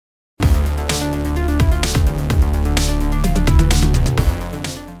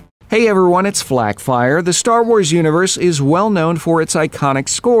Hey everyone, it's Flakfire. The Star Wars universe is well known for its iconic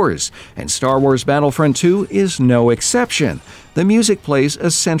scores, and Star Wars Battlefront II is no exception. The music plays a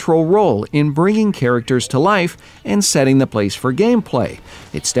central role in bringing characters to life and setting the place for gameplay.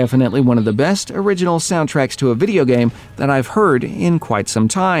 It's definitely one of the best original soundtracks to a video game that I've heard in quite some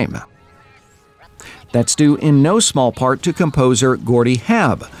time. That's due in no small part to composer Gordy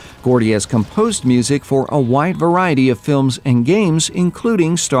Haab. Gordy has composed music for a wide variety of films and games,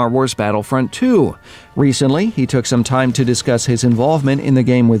 including Star Wars Battlefront II. Recently, he took some time to discuss his involvement in the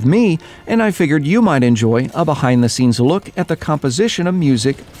game with me, and I figured you might enjoy a behind-the-scenes look at the composition of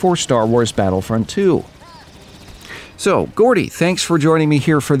music for Star Wars Battlefront II. So, Gordy, thanks for joining me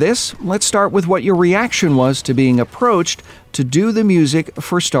here for this. Let's start with what your reaction was to being approached to do the music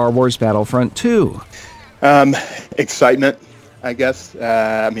for Star Wars Battlefront II. Excitement, I guess.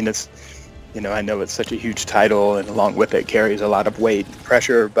 I mean, it's, I know it's such a huge title, and along with it carries a lot of weight and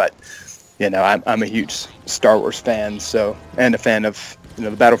pressure, but, I'm a huge Star Wars fan, and a fan of, the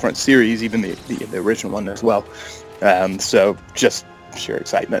Battlefront series, even the original one as well. So just sheer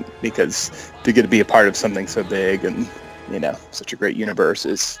excitement, because to get to be a part of something so big and, such a great universe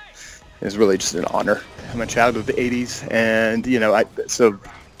is really just an honor. I'm a child of the 80s, and, so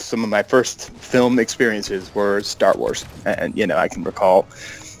some of my first film experiences were Star Wars, and I can recall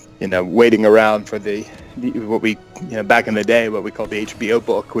waiting around for what we back in the day what we called the HBO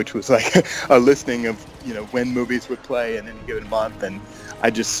book, which was like a listing of when movies would play in any given month, and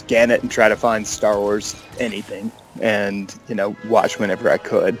I just scan it and try to find Star Wars anything, and watch whenever I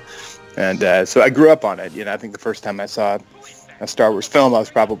could, and so I grew up on it. I think the first time I saw a Star Wars film, I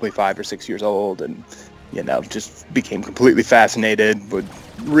was probably 5 or 6 years old, and just became completely fascinated, would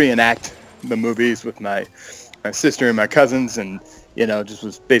reenact the movies with my sister and my cousins, and just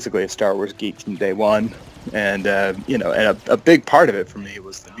was basically a Star Wars geek from day one. And and a big part of it for me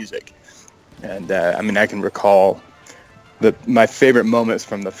was the music. And I can recall my favorite moments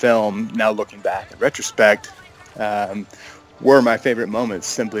from the film, now looking back in retrospect, were my favorite moments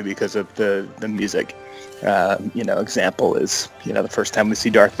simply because of the music. Example is the first time we see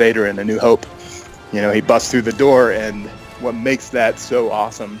Darth Vader in A New Hope. He busts through the door, and what makes that so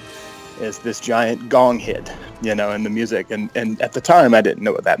awesome is this giant gong hit, in the music. And at the time, I didn't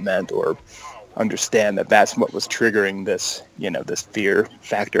know what that meant or understand that that's what was triggering this, this fear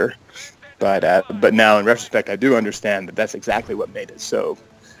factor. But now in retrospect, I do understand that that's exactly what made it so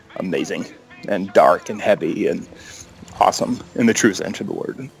amazing and dark and heavy and awesome in the true sense of the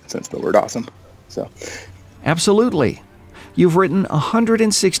word awesome. So, absolutely. You've written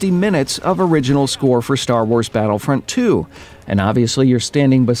 160 minutes of original score for Star Wars Battlefront II, and obviously you're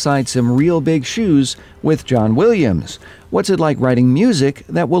standing beside some real big shoes with John Williams. What's it like writing music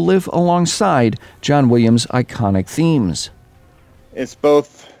that will live alongside John Williams' iconic themes? It's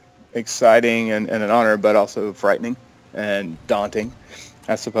both exciting and an honor, but also frightening and daunting,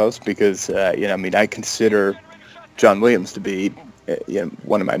 I suppose, because, I consider John Williams to be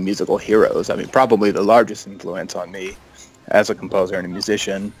one of my musical heroes. Probably the largest influence on me as a composer and a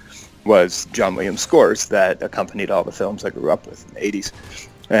musician was John Williams' scores that accompanied all the films I grew up with in the 80s.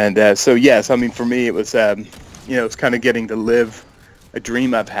 And so, yes, for me, it was, it's kind of getting to live a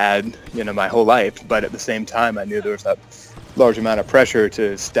dream I've had, my whole life. But at the same time, I knew there was a large amount of pressure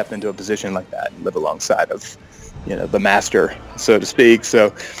to step into a position like that and live alongside of, the master, so to speak.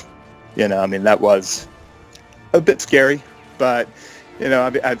 So, that was a bit scary, but,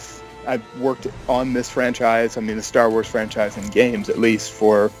 I've worked on this franchise, the Star Wars franchise in games, at least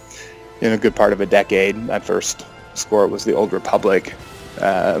for, a good part of a decade. My first score was The Old Republic,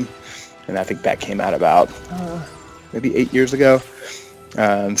 and I think that came out about maybe 8 years ago.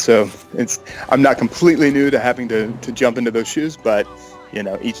 So I'm not completely new to having to jump into those shoes, but,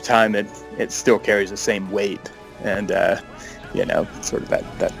 each time it still carries the same weight and, sort of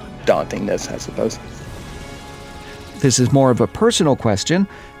that dauntingness, I suppose. This is more of a personal question.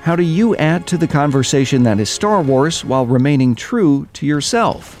 How do you add to the conversation that is Star Wars while remaining true to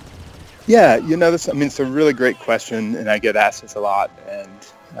yourself? Yeah, it's a really great question, and I get asked this a lot.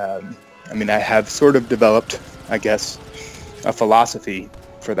 And I have sort of developed, I guess, a philosophy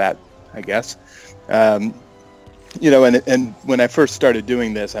for that, I guess. And when I first started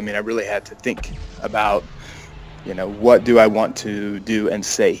doing this, I really had to think about, what do I want to do and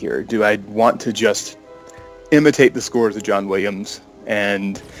say here? Do I want to just imitate the scores of John Williams,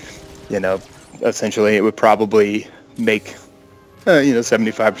 and essentially it would probably make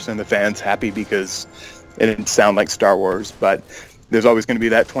 75% of the fans happy because it didn't sound like Star Wars, but there's always going to be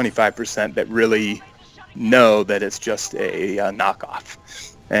that 25% that really know that it's just a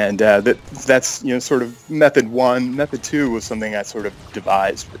knockoff, And that's, you know, sort of method one. Method two was something I sort of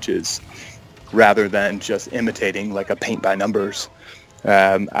devised, which is rather than just imitating like a paint by numbers,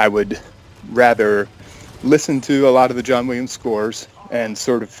 I would rather listen to a lot of the John Williams scores and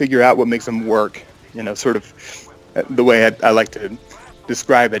sort of figure out what makes them work. You know, sort of the way I like to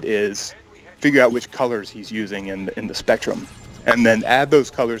describe it is figure out which colors he's using in the spectrum, and then add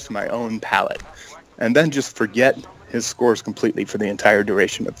those colors to my own palette, and then just forget his scores completely for the entire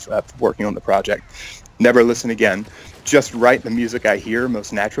duration of working on the project. Never listen again. Just write the music I hear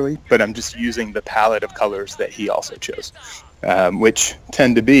most naturally, but I'm just using the palette of colors that he also chose, which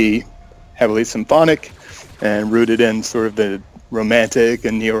tend to be heavily symphonic and rooted in sort of the romantic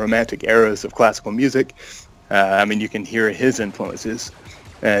and neo-romantic eras of classical music. I mean, you can hear his influences,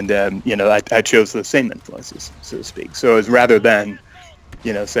 and you know, I chose the same influences, so to speak. So it's rather than,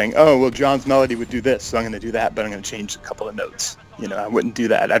 you know, saying, oh, well, John's melody would do this, so I'm going to do that, but I'm going to change a couple of notes. You know, I wouldn't do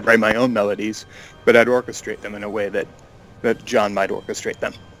that. I'd write my own melodies, but I'd orchestrate them in a way that John might orchestrate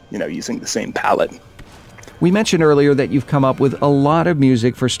them, you know, using the same palette. We mentioned earlier that you've come up with a lot of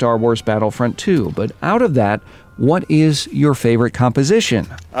music for Star Wars Battlefront II, but out of that, what is your favorite composition?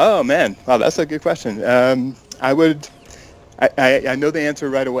 Oh, man. Wow, that's a good question. I know the answer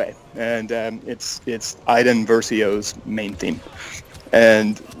right away, and it's Iden Versio's main theme.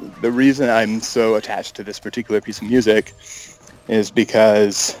 And the reason I'm so attached to this particular piece of music is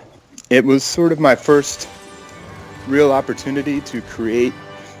because it was sort of my first real opportunity to create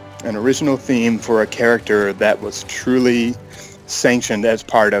an original theme for a character that was truly sanctioned as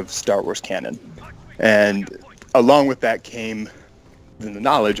part of Star Wars canon. And along with that came the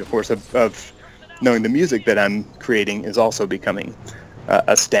knowledge, of course, of knowing the music that I'm creating is also becoming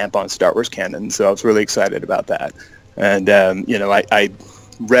a stamp on Star Wars canon. So I was really excited about that. And, you know, I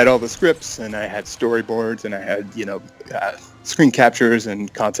read all the scripts, and I had storyboards, and I had, you know, screen captures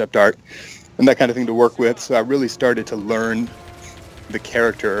and concept art and that kind of thing to work with. So I really started to learn the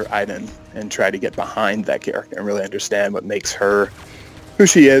character Iden and try to get behind that character and really understand what makes her who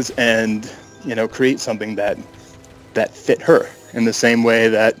she is, and, you know, create something that fit her in the same way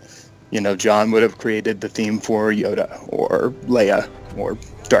that, you know, John would have created the theme for Yoda or Leia or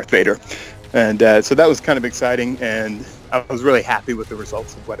Darth Vader. And so that was kind of exciting, and I was really happy with the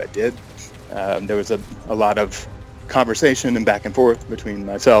results of what I did. There was a lot of conversation and back and forth between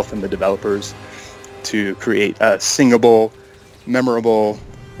myself and the developers to create a singable, memorable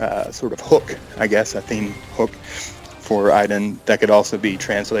sort of hook, I guess, a theme hook for Iden that could also be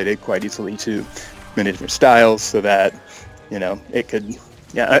translated quite easily to many different styles, so that, you know, it could,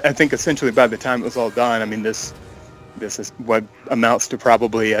 yeah, I think essentially by the time it was all done, I mean, this is what amounts to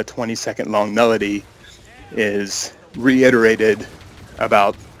probably a 20-second long melody is reiterated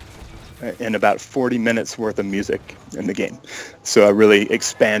in about 40 minutes worth of music in the game. So I really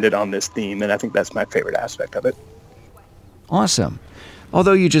expanded on this theme, and I think that's my favorite aspect of it. Awesome.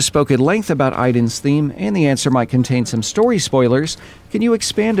 Although you just spoke at length about Iden's theme, and the answer might contain some story spoilers, can you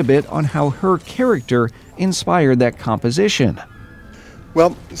expand a bit on how her character inspired that composition?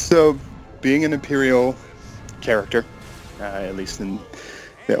 Well, so being an Imperial character, at least in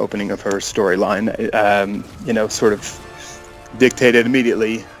the opening of her storyline, you know, sort of dictated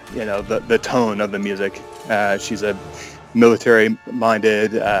immediately, you know, the tone of the music. She's a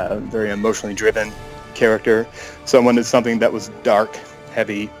military-minded, very emotionally driven character, so I wanted something that was dark,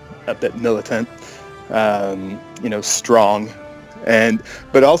 heavy, a bit militant, you know, strong,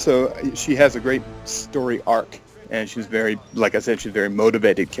 but also she has a great story arc, and she's very, like I said, she's a very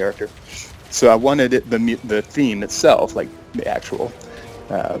motivated character. So I wanted the theme itself, like the actual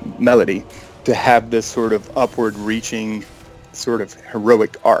melody, to have this sort of upward-reaching, sort of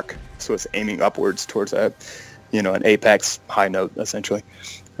heroic arc. So it's aiming upwards towards an apex high note, essentially,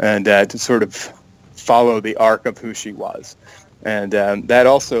 and to sort of follow the arc of who she was. And that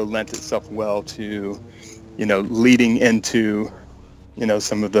also lent itself well to, you know, leading into, you know,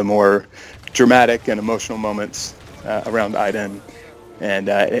 some of the more dramatic and emotional moments around Iden. And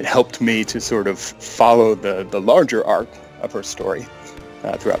it helped me to sort of follow the larger arc of her story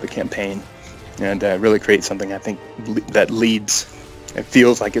throughout the campaign, and really create something, I think, that leads, it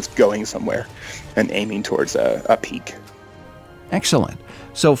feels like it's going somewhere and aiming towards a peak. Excellent.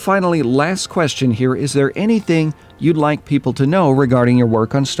 So finally, last question here. Is there anything you'd like people to know regarding your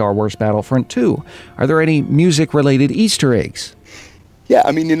work on Star Wars Battlefront II? Are there any music-related Easter eggs? Yeah,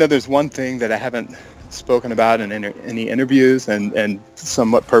 I mean, you know, there's one thing that I haven't spoken about in any interviews, and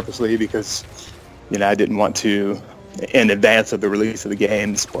somewhat purposely, because, you know, I didn't want to, in advance of the release of the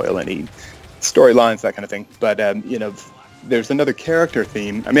game, spoil any storylines, that kind of thing. But, you know, there's another character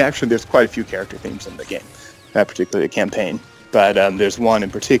theme. I mean, actually, there's quite a few character themes in the game, particularly the campaign. but there's one in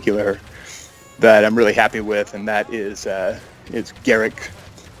particular that I'm really happy with, and that is Garrick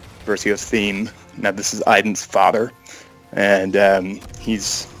Versio's theme. Now, this is Aiden's father, and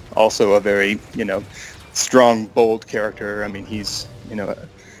he's also a very, strong, bold character. I mean, he's,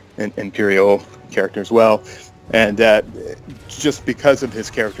 an Imperial character as well. And just because of his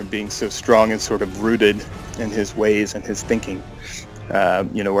character being so strong and sort of rooted in his ways and his thinking, where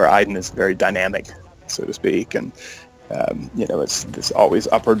Aiden is very dynamic, so to speak, and, it's this always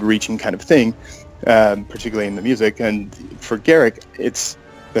upward-reaching kind of thing, particularly in the music. And for Garrick, it's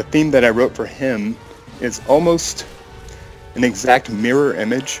the theme that I wrote for him is almost an exact mirror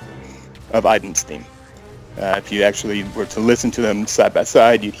image of Aiden's theme. If you actually were to listen to them side by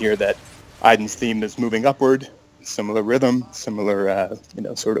side, you'd hear that Aiden's theme is moving upward, similar rhythm, similar,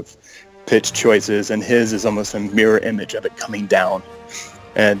 sort of pitch choices, and his is almost a mirror image of it coming down.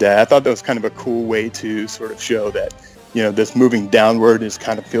 And I thought that was kind of a cool way to sort of show that, this moving downward is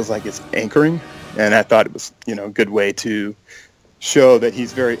kind of feels like it's anchoring. And I thought it was, a good way to show that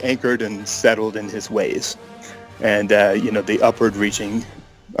he's very anchored and settled in his ways. And, the upward-reaching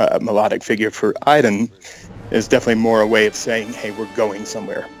melodic figure for Aiden is definitely more a way of saying, hey, we're going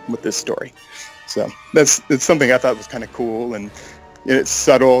somewhere with this story. So it's something I thought was kind of cool, and it's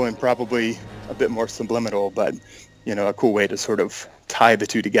subtle and probably a bit more subliminal, but, a cool way to sort of tie the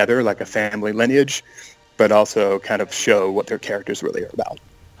two together like a family lineage, but also kind of show what their characters really are about.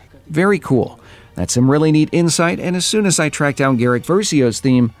 Very cool. That's some really neat insight, and as soon as I track down Garrick Versio's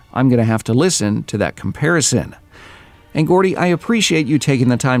theme, I'm going to have to listen to that comparison. And Gordy, I appreciate you taking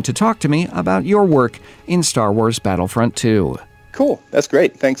the time to talk to me about your work in Star Wars Battlefront II. Cool. That's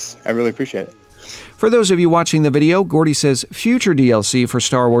great. Thanks. I really appreciate it. For those of you watching the video, Gordy says future DLC for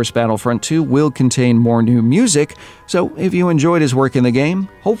Star Wars Battlefront II will contain more new music, so if you enjoyed his work in the game,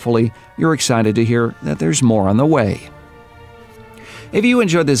 hopefully you're excited to hear that there's more on the way. If you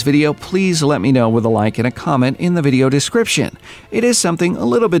enjoyed this video, please let me know with a like and a comment in the video description. It is something a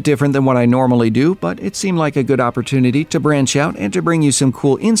little bit different than what I normally do, but it seemed like a good opportunity to branch out and to bring you some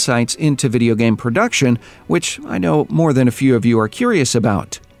cool insights into video game production, which I know more than a few of you are curious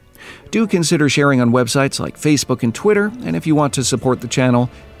about. Do consider sharing on websites like Facebook and Twitter, and if you want to support the channel,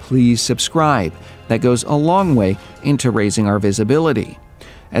 please subscribe. That goes a long way into raising our visibility.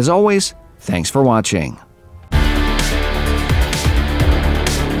 As always, thanks for watching.